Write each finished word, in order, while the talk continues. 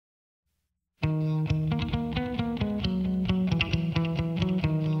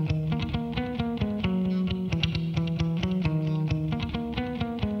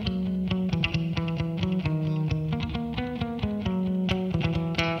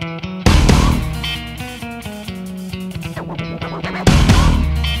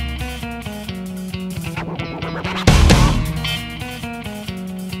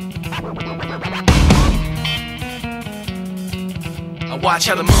watch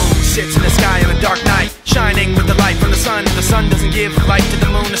how the moon sits in the sky on a dark night, shining with the light from the sun. The sun doesn't give light to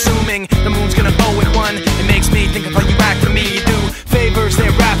the moon, assuming the moon's gonna owe it one. It makes me think of how you act for me. You do favors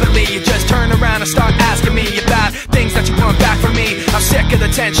there rapidly, you just turn around and start asking me about things that you want back from me. I'm sick of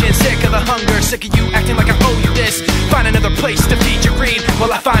the tension, sick of the hunger, sick of you acting like I owe you this. Find another place to feed your greed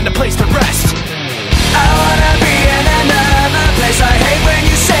while I find a place to rest. I wanna be in another place. I hate when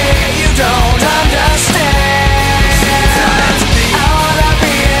you say you don't understand. I wanna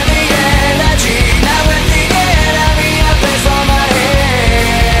be in the energy, not with the enemy, a place for my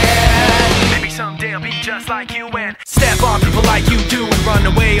head. Maybe someday I'll be just like you and step on people like you do and run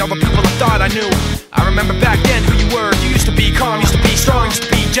away all the people I thought I knew. I remember back then who you were. You used to be calm, used to be strong, used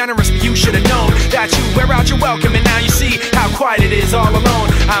to be generous, but you should have known that you wear out your welcome, and now you see how quiet it is all alone.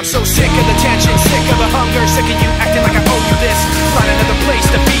 I'm so sick of the tension, sick of the hunger, sick of you acting like I owe you this. Find another place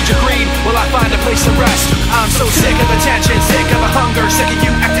to feed your greed while I find a place to rest. I'm so sick of the tension, sick of the hunger, sick of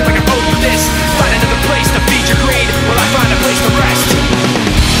you acting like I owe you this. Find another place to feed your greed while I find a place to rest.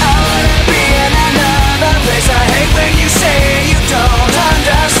 I wanna be in another place. I hate when you say you don't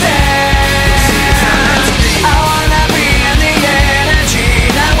understand. I wanna be in the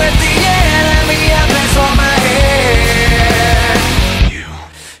energy, not with the enemy, a place for my head. You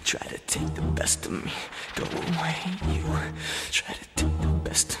try to take the best of me, go away. You try to take the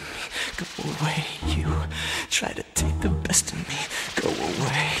best of me, go away. You try to take the best of me, go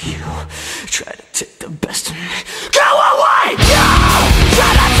away. You try to take the best of me, go